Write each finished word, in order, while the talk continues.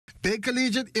Big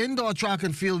collegiate indoor track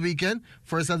and field weekend.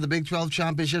 First of the Big 12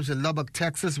 championships in Lubbock,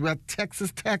 Texas, where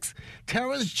Texas Tech's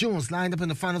Terrence Jones lined up in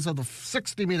the finals of the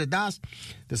 60-meter dash.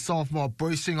 The sophomore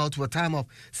bursting out to a time of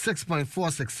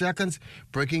 6.46 seconds,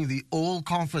 breaking the old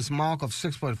conference mark of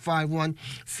 6.51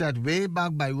 set way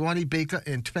back by Ronnie Baker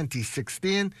in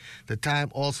 2016. The time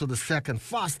also the second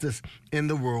fastest in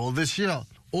the world this year.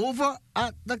 Over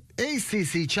at the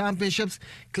ACC Championships,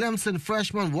 Clemson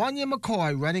freshman Wanya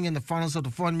McCoy running in the finals of the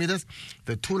 400 meters,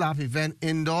 the two-lap event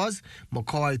indoors.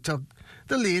 McCoy took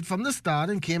the lead from the start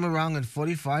and came around in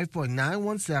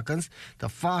 45.91 seconds, the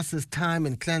fastest time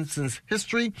in Clemson's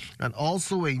history, and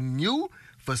also a new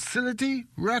facility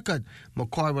record.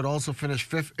 McCoy would also finish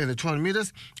fifth in the 200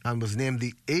 meters and was named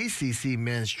the ACC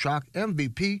Men's Track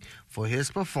MVP for his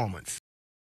performance.